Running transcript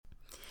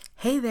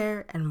Hey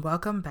there, and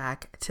welcome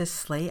back to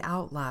Slay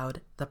Out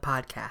Loud, the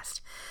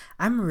podcast.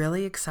 I'm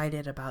really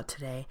excited about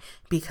today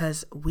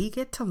because we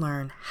get to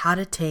learn how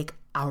to take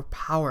our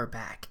power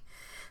back.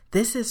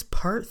 This is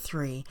part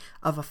 3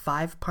 of a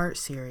 5-part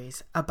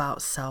series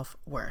about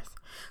self-worth.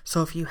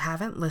 So if you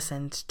haven't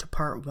listened to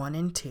part 1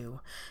 and 2,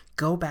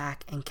 go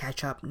back and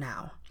catch up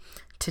now.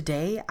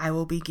 Today, I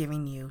will be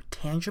giving you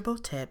tangible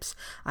tips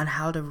on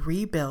how to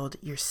rebuild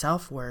your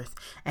self-worth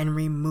and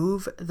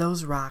remove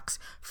those rocks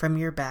from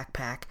your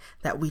backpack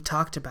that we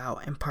talked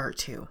about in part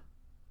 2.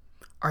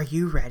 Are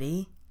you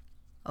ready?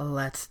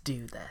 Let's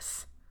do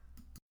this.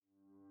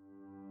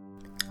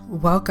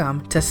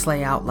 Welcome to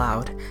Slay Out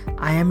Loud.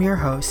 I am your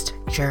host,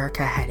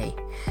 Jerica Hetty.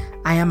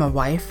 I am a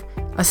wife,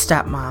 a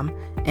stepmom,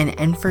 an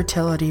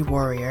infertility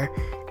warrior,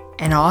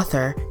 an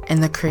author,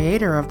 and the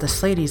creator of the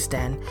Slady's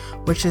Den,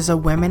 which is a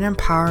women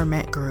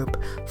empowerment group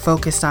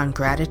focused on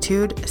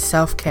gratitude,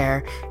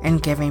 self-care,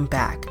 and giving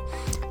back.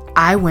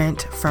 I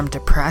went from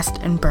depressed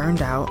and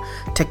burned out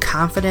to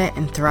confident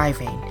and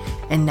thriving,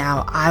 and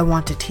now I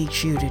want to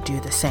teach you to do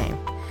the same.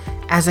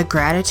 As a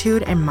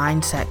gratitude and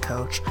mindset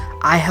coach,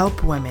 I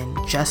help women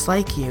just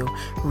like you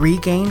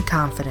regain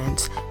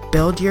confidence,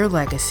 build your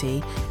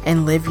legacy,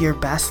 and live your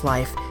best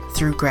life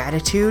through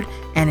gratitude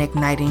and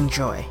igniting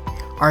joy.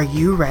 Are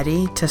you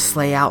ready to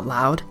slay out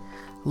loud?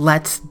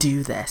 Let's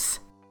do this.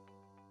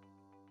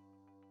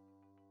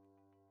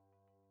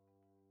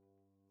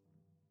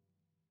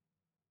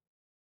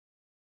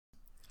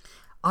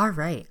 All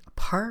right,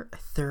 part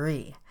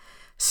 3.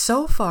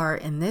 So far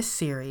in this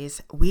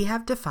series, we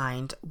have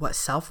defined what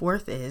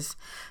self-worth is,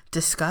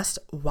 discussed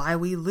why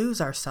we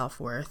lose our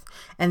self-worth,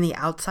 and the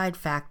outside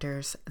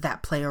factors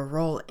that play a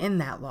role in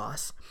that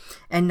loss.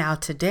 And now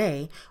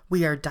today,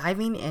 we are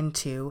diving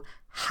into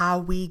how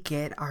we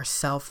get our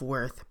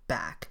self-worth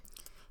back.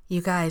 You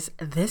guys,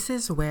 this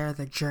is where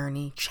the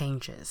journey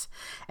changes.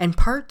 In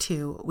part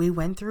 2, we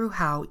went through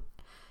how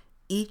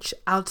each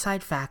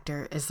outside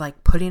factor is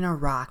like putting a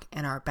rock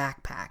in our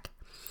backpack.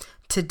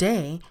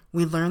 Today,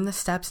 we learn the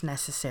steps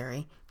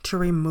necessary to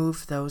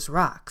remove those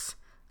rocks.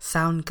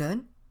 Sound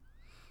good?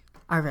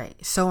 All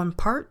right, so in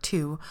part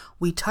 2,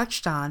 we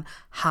touched on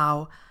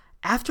how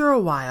after a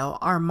while,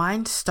 our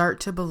minds start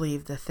to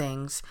believe the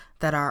things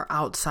that our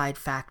outside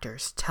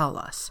factors tell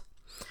us.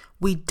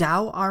 We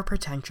doubt our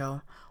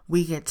potential,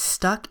 we get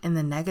stuck in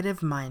the negative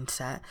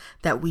mindset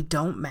that we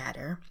don't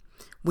matter,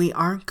 we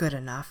aren't good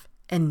enough,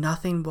 and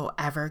nothing will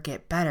ever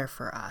get better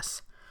for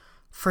us.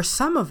 For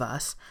some of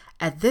us,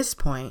 at this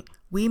point,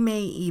 we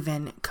may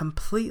even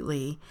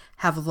completely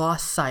have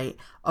lost sight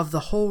of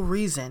the whole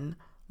reason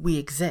we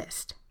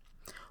exist.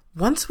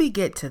 Once we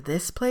get to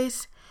this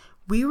place,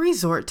 we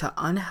resort to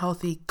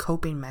unhealthy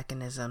coping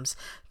mechanisms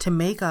to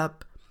make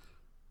up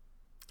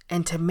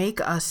and to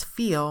make us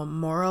feel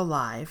more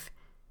alive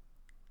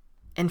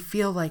and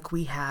feel like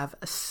we have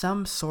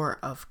some sort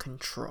of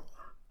control.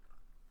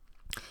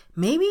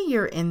 Maybe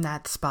you're in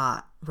that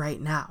spot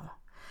right now.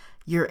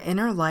 Your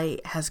inner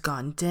light has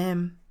gone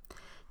dim.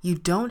 You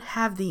don't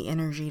have the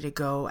energy to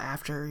go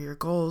after your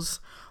goals,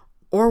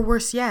 or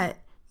worse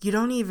yet, you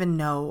don't even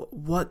know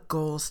what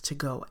goals to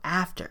go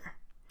after.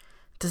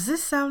 Does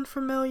this sound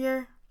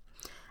familiar?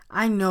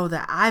 I know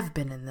that I've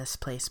been in this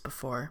place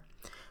before,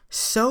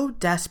 so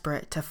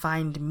desperate to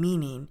find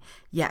meaning,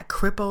 yet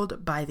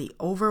crippled by the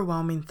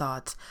overwhelming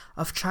thoughts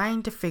of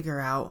trying to figure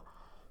out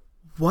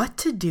what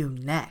to do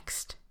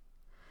next.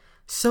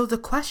 So the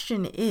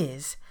question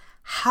is,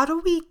 how do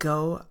we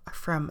go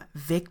from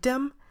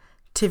victim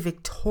to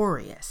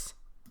victorious?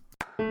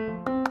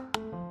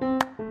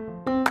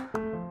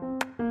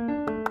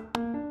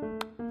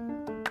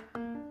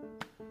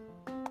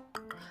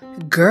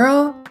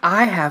 Girl,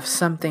 I have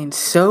something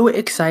so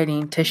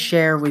exciting to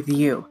share with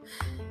you.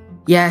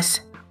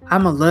 Yes,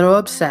 I'm a little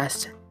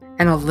obsessed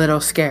and a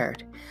little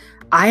scared.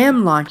 I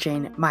am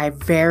launching my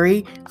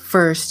very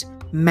first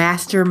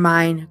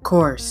mastermind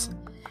course.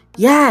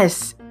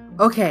 Yes!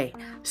 Okay,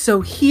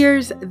 so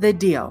here's the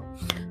deal.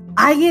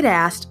 I get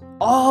asked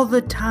all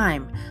the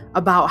time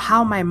about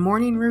how my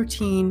morning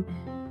routine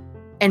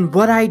and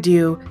what I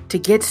do to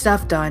get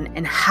stuff done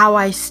and how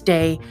I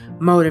stay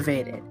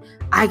motivated.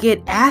 I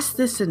get asked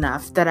this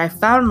enough that I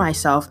found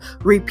myself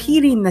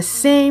repeating the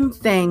same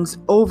things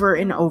over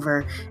and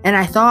over, and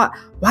I thought,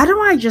 why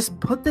don't I just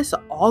put this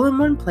all in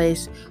one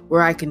place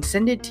where I can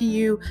send it to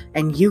you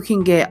and you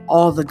can get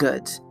all the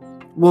goods?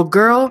 Well,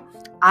 girl,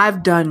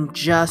 I've done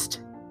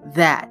just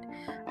that.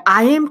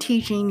 I am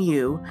teaching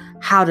you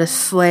how to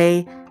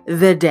slay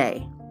the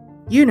day.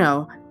 You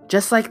know,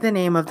 just like the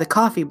name of the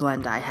coffee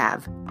blend I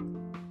have.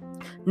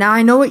 Now,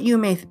 I know what you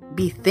may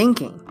be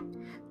thinking.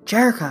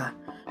 Jerica,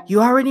 you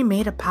already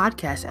made a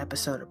podcast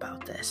episode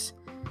about this.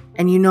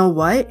 And you know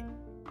what?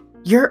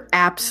 You're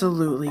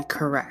absolutely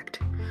correct.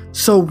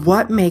 So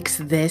what makes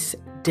this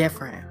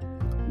different?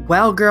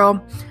 Well,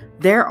 girl,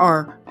 there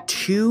are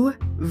 2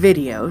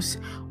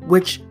 videos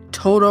which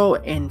total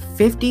in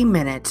 50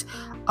 minutes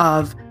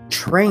of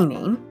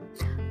training.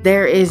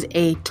 There is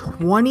a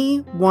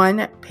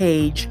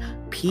 21-page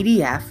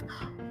PDF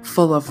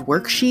full of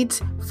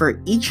worksheets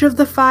for each of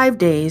the 5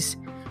 days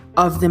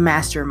of the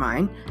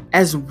mastermind,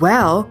 as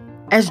well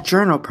as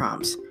journal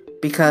prompts,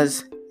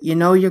 because you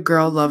know your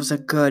girl loves a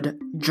good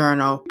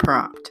journal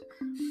prompt.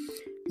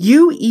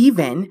 You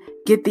even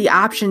get the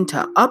option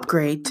to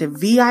upgrade to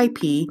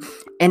VIP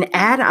and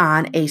add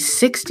on a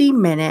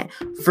 60-minute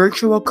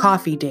virtual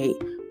coffee date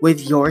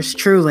with yours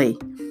truly.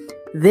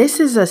 This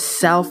is a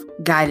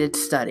self-guided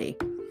study.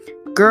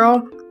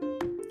 Girl,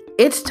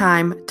 it's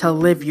time to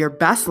live your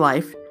best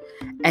life,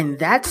 and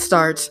that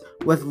starts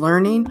with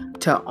learning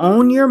to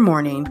own your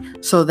morning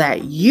so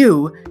that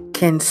you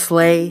can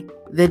slay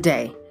the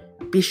day.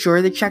 Be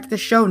sure to check the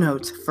show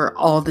notes for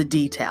all the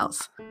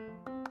details.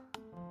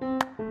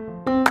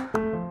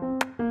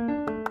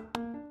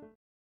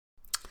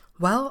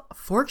 Well,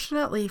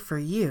 fortunately for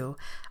you,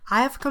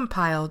 I have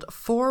compiled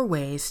 4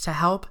 ways to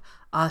help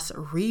us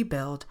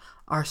rebuild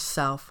our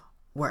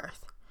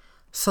self-worth.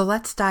 So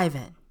let's dive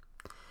in.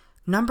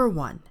 Number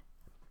 1,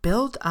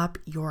 build up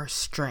your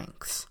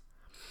strengths.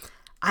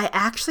 I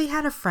actually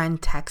had a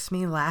friend text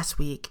me last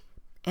week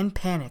in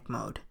panic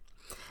mode.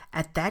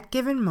 At that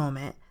given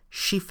moment,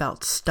 she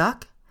felt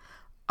stuck,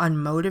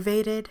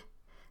 unmotivated,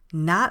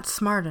 not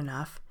smart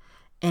enough,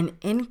 and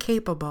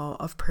incapable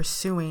of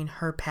pursuing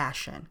her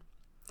passion.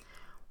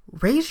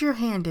 Raise your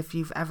hand if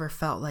you've ever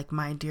felt like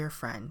my dear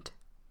friend.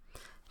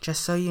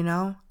 Just so you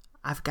know,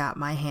 I've got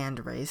my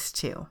hand raised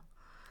too.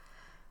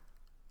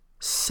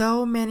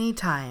 So many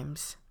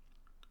times,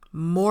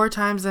 more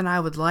times than I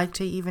would like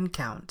to even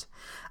count,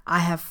 I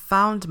have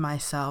found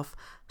myself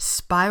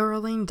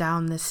spiraling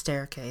down this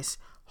staircase,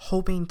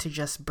 hoping to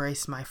just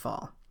brace my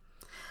fall.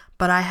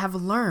 But I have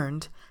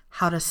learned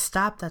how to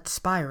stop that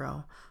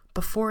spiral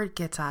before it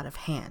gets out of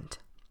hand.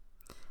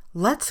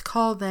 Let's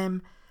call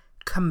them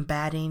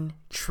combating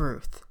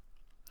truth.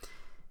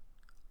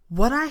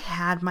 What I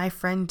had my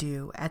friend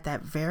do at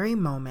that very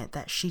moment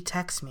that she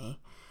texted me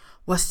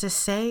was to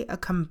say a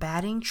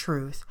combating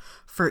truth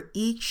for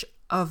each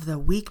of the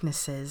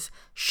weaknesses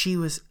she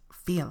was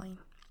feeling.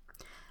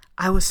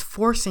 I was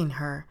forcing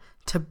her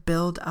to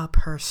build up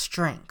her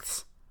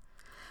strengths.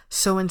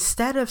 So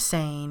instead of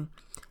saying,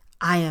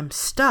 I am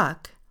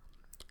stuck,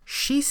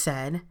 she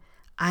said,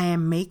 I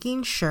am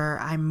making sure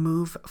I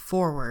move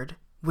forward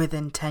with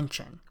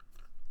intention.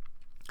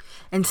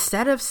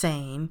 Instead of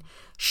saying,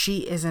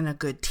 she isn't a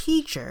good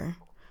teacher,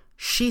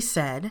 she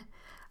said,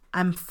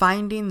 I'm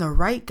finding the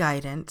right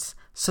guidance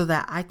so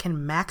that I can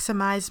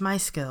maximize my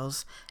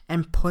skills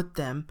and put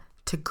them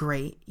to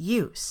great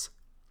use.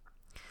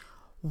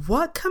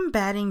 What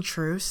combating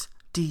truths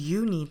do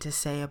you need to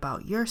say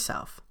about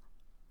yourself?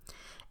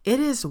 It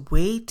is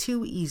way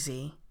too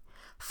easy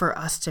for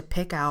us to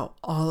pick out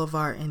all of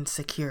our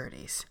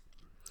insecurities.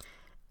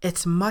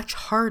 It's much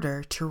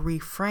harder to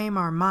reframe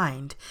our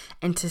mind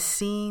into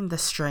seeing the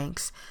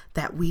strengths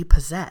that we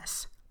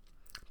possess.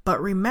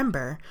 But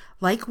remember,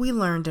 like we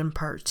learned in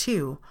part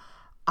 2,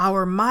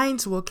 our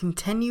minds will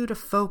continue to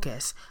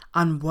focus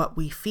on what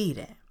we feed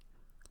it.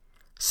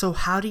 So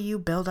how do you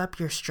build up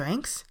your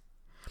strengths?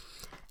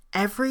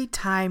 Every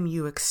time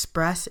you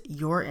express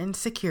your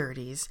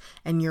insecurities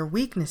and your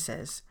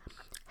weaknesses,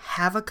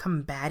 have a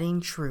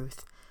combating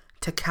truth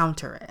to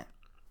counter it.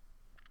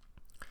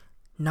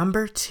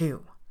 Number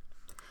 2,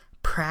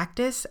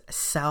 practice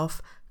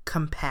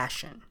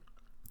self-compassion.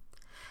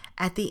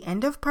 At the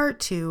end of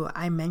part 2,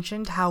 I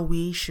mentioned how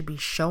we should be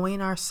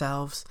showing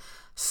ourselves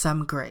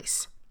some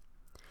grace.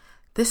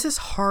 This is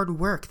hard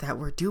work that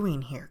we're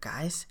doing here,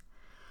 guys.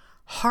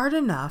 Hard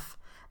enough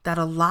that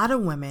a lot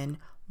of women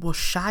will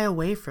shy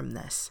away from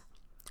this.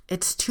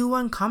 It's too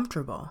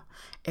uncomfortable.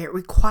 It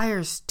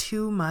requires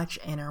too much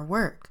inner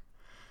work.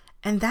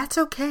 And that's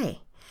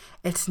okay.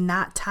 It's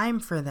not time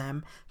for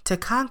them to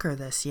conquer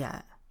this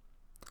yet.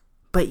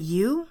 But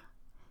you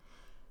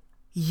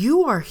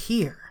are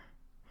here.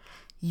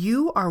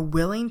 You are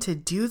willing to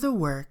do the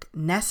work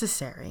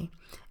necessary,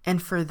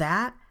 and for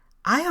that,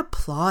 I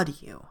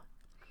applaud you.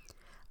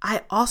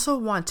 I also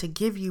want to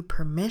give you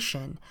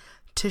permission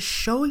to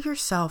show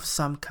yourself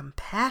some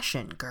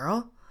compassion,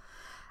 girl.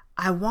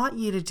 I want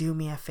you to do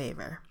me a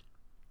favor.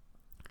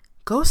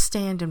 Go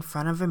stand in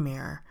front of a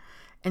mirror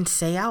and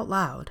say out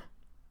loud,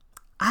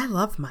 I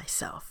love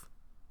myself.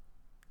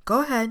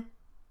 Go ahead.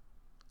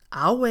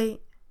 I'll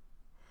wait.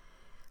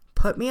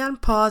 Put me on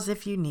pause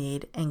if you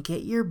need and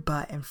get your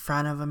butt in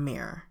front of a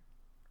mirror.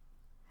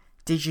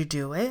 Did you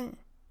do it?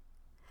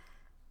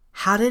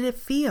 How did it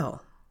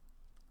feel?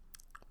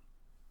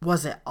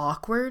 Was it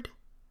awkward?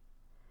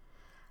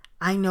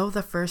 I know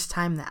the first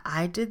time that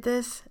I did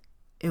this,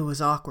 it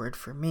was awkward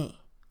for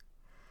me.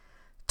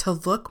 To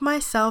look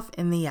myself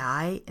in the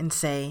eye and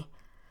say,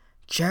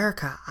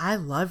 Jerica, I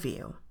love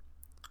you,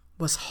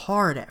 was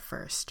hard at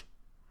first.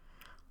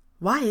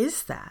 Why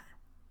is that?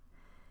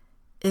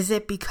 Is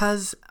it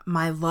because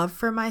my love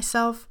for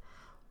myself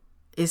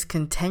is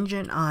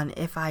contingent on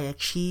if I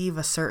achieve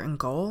a certain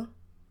goal?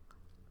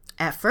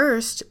 At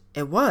first,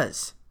 it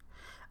was.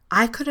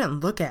 I couldn't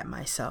look at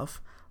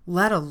myself,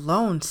 let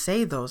alone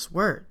say those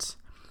words.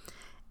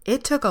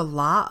 It took a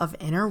lot of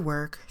inner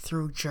work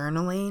through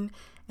journaling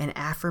and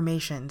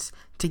affirmations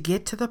to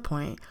get to the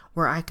point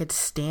where I could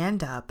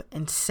stand up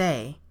and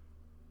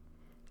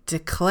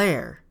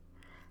declare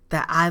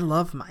that I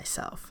love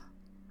myself.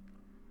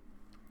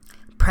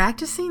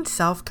 Practicing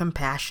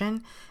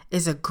self-compassion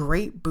is a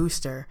great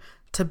booster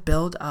to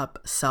build up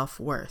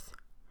self-worth.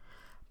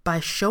 By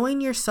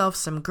showing yourself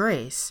some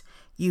grace,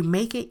 you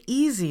make it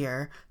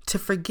easier to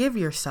forgive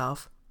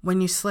yourself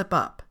when you slip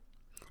up.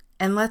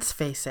 And let's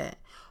face it,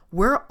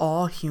 we're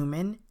all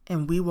human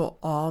and we will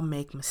all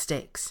make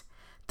mistakes.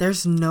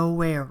 There's no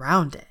way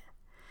around it.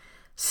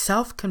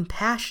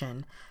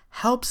 Self-compassion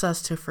helps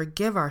us to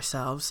forgive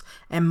ourselves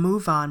and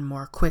move on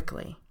more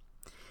quickly.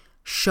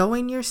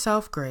 Showing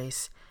yourself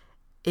grace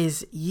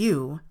is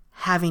you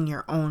having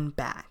your own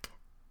back.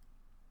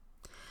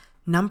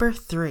 Number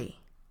 3,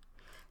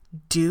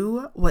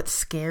 do what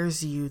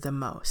scares you the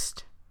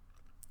most.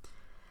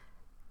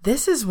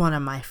 This is one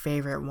of my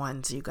favorite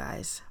ones, you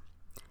guys,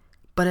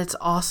 but it's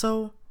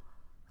also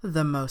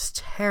the most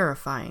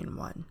terrifying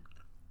one.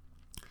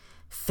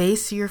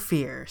 Face your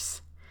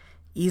fears.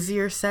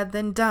 Easier said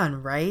than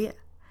done, right?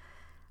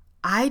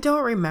 I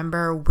don't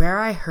remember where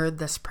I heard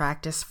this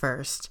practice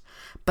first,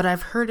 but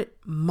I've heard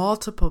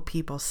multiple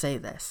people say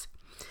this.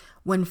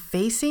 When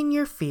facing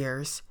your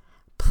fears,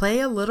 play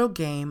a little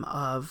game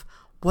of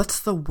what's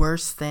the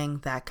worst thing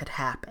that could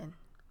happen.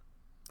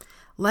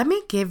 Let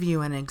me give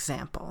you an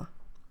example.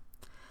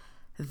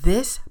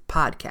 This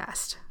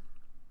podcast.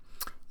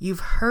 You've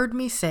heard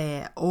me say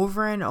it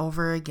over and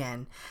over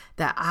again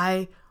that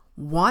I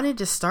wanted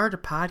to start a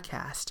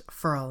podcast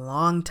for a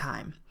long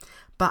time,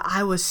 but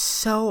I was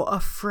so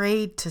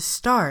afraid to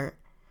start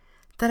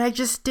that I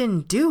just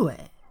didn't do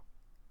it.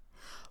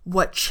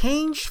 What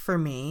changed for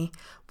me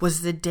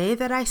was the day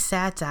that I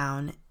sat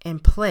down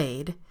and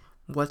played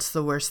What's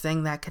the Worst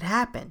Thing That Could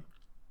Happen?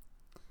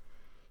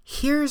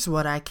 Here's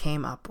what I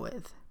came up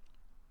with.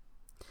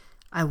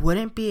 I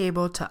wouldn't be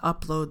able to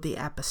upload the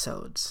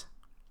episodes.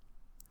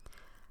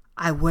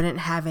 I wouldn't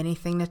have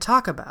anything to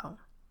talk about.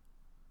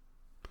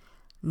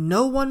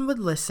 No one would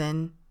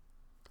listen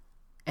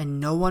and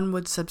no one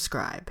would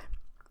subscribe.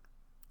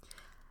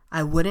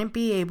 I wouldn't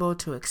be able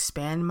to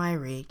expand my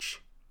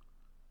reach.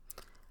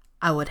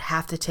 I would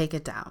have to take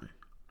it down.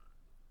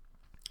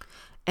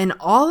 In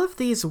all of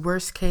these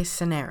worst case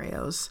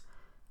scenarios,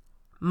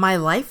 my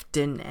life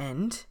didn't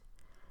end.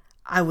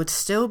 I would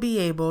still be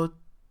able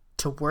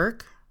to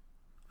work.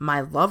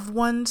 My loved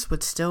ones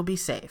would still be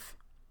safe.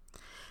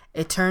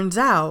 It turns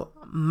out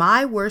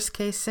my worst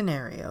case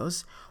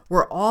scenarios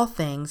were all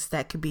things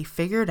that could be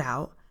figured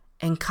out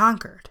and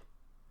conquered.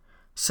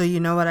 So you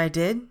know what I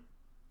did?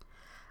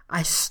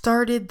 I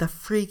started the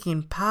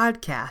freaking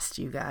podcast,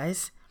 you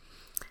guys.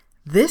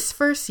 This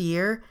first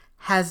year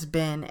has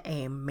been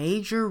a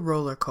major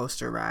roller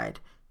coaster ride,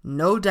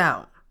 no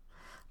doubt.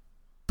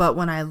 But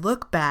when I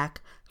look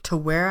back to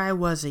where I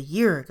was a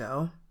year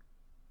ago,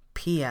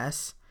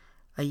 P.S.,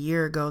 a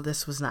year ago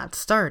this was not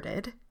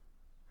started,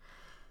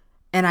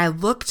 and I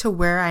look to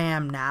where I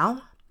am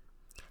now,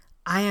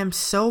 I am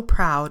so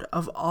proud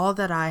of all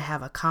that I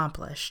have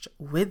accomplished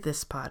with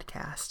this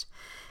podcast,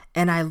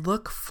 and I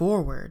look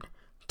forward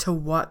to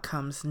what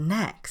comes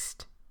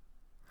next.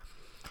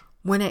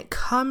 When it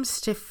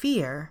comes to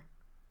fear,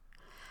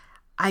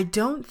 I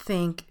don't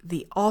think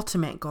the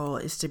ultimate goal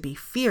is to be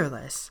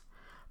fearless,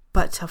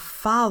 but to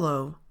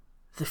follow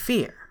the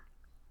fear.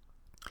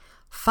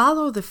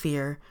 Follow the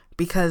fear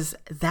because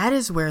that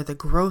is where the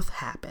growth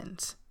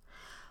happens.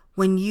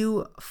 When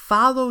you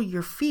follow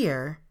your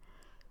fear,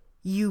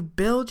 you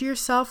build your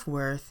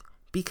self-worth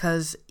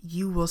because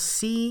you will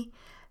see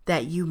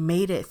that you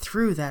made it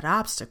through that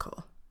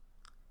obstacle.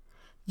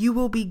 You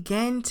will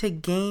begin to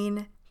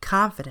gain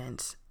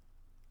confidence,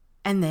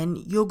 and then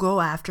you'll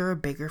go after a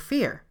bigger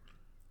fear.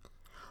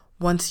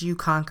 Once you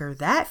conquer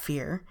that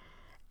fear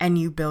and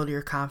you build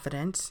your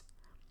confidence,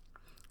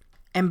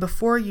 and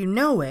before you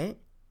know it,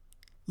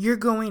 you're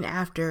going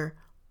after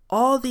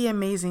all the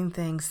amazing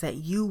things that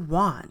you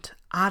want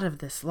out of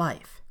this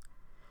life.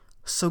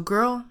 So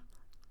girl,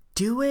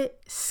 do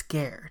it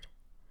scared.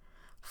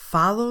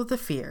 Follow the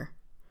fear.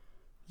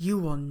 You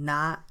will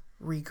not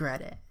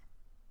regret it.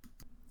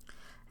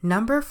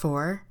 Number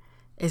 4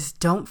 is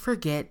don't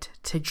forget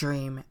to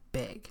dream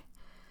big.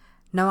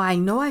 Now, I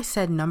know I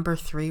said number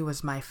 3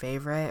 was my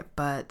favorite,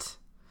 but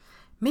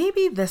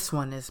maybe this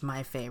one is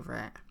my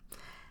favorite.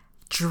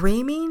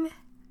 Dreaming,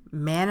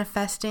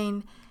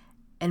 manifesting,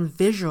 and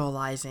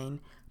visualizing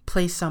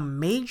play some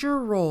major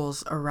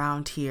roles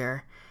around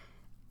here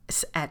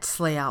at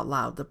Slay Out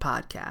Loud, the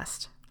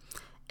podcast.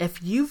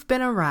 If you've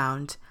been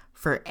around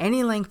for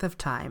any length of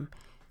time,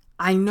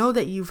 I know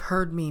that you've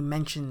heard me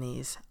mention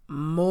these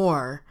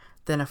more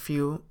than a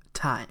few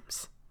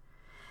times.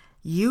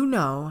 You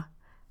know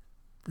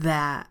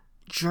that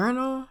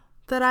journal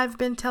that I've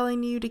been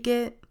telling you to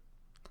get?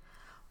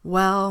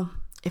 Well,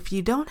 if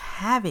you don't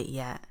have it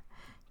yet,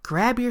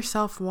 grab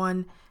yourself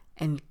one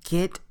and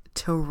get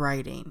to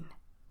writing.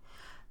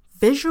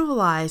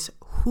 Visualize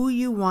who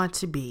you want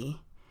to be,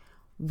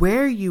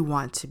 where you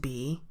want to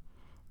be,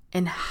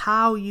 and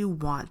how you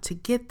want to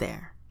get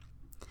there.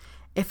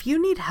 If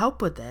you need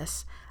help with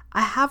this,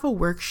 I have a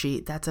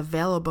worksheet that's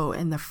available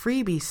in the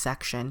freebies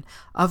section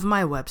of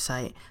my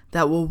website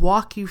that will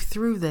walk you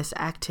through this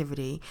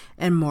activity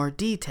in more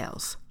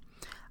details.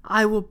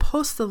 I will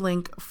post the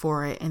link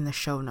for it in the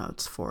show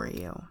notes for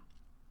you.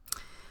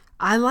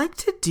 I like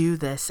to do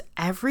this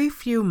every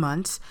few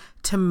months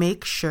to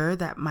make sure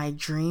that my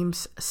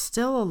dreams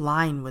still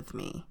align with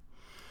me.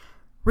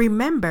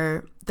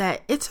 Remember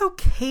that it's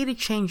okay to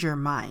change your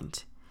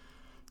mind.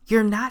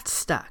 You're not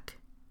stuck.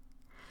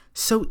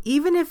 So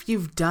even if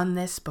you've done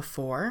this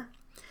before,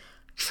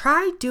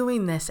 try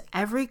doing this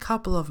every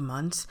couple of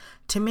months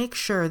to make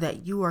sure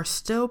that you are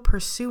still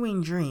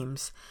pursuing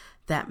dreams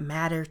that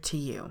matter to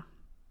you.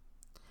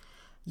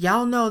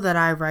 Y'all know that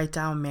I write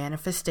down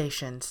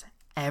manifestations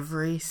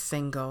every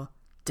single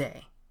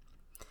day.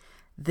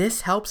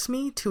 This helps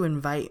me to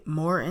invite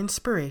more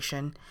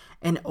inspiration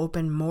and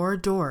open more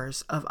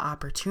doors of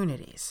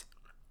opportunities.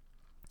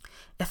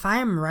 If I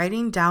am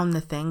writing down the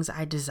things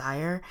I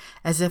desire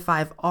as if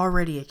I've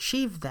already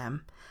achieved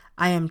them,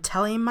 I am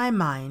telling my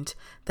mind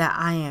that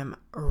I am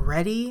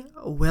ready,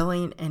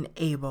 willing, and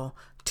able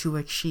to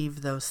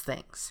achieve those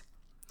things.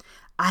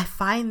 I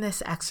find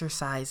this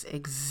exercise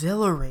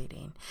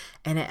exhilarating,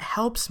 and it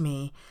helps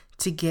me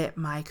to get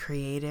my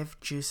creative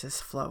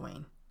juices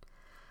flowing.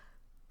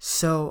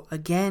 So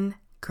again,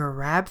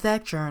 grab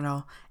that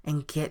journal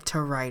and get to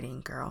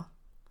writing, girl.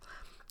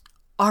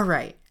 All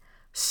right.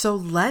 So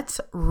let's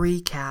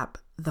recap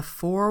the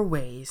 4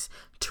 ways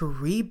to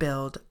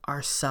rebuild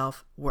our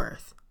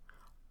self-worth.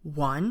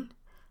 1,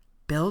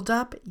 build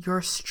up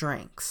your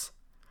strengths.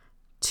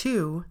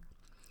 2,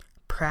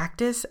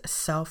 practice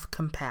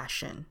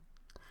self-compassion.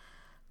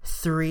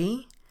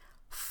 3,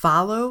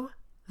 follow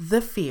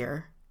the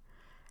fear.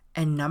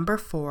 And number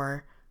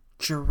 4,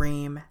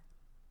 dream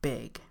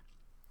big.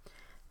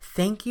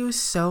 Thank you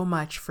so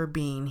much for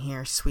being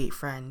here, sweet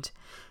friend.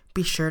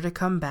 Be sure to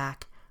come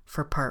back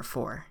for part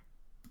 4.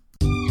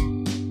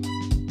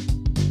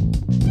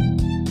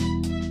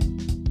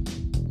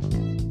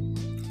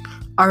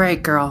 All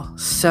right, girl.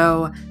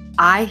 So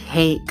I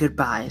hate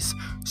goodbyes.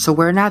 So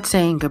we're not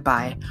saying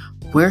goodbye.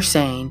 We're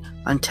saying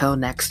until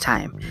next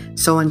time.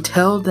 So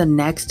until the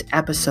next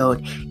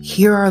episode,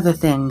 here are the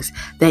things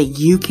that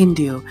you can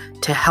do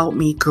to help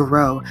me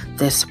grow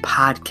this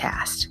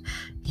podcast.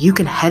 You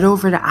can head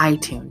over to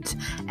iTunes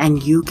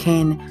and you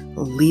can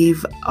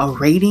leave a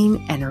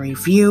rating and a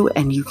review,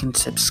 and you can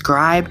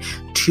subscribe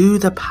to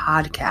the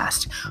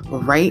podcast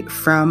right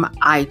from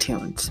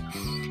iTunes.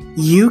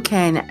 You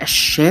can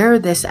share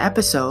this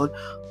episode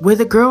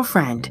with a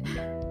girlfriend.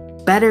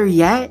 Better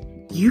yet,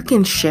 you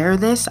can share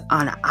this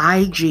on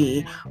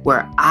IG,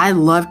 where I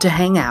love to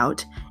hang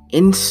out,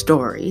 in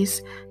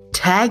stories.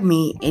 Tag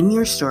me in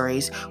your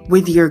stories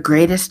with your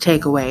greatest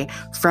takeaway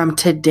from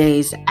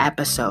today's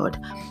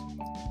episode.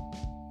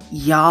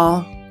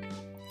 Y'all,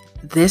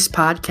 this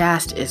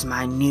podcast is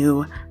my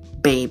new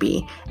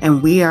baby,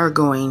 and we are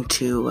going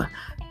to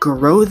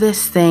grow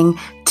this thing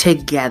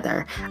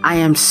together. I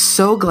am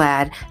so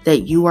glad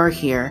that you are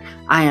here.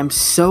 I am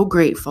so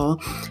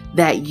grateful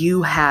that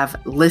you have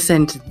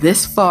listened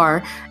this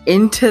far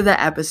into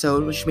the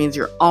episode, which means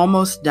you're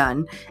almost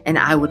done, and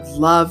I would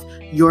love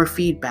your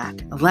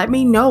feedback. Let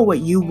me know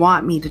what you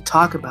want me to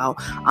talk about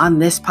on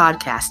this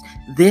podcast.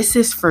 This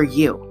is for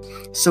you.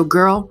 So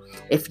girl,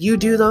 if you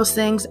do those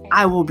things,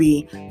 I will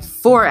be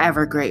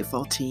forever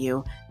grateful to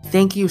you.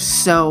 Thank you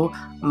so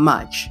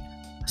much.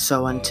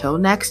 So until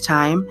next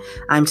time,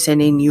 I'm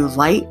sending you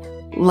light,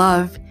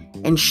 love,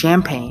 and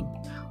champagne,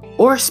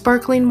 or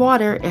sparkling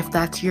water if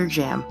that's your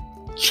jam.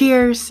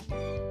 Cheers!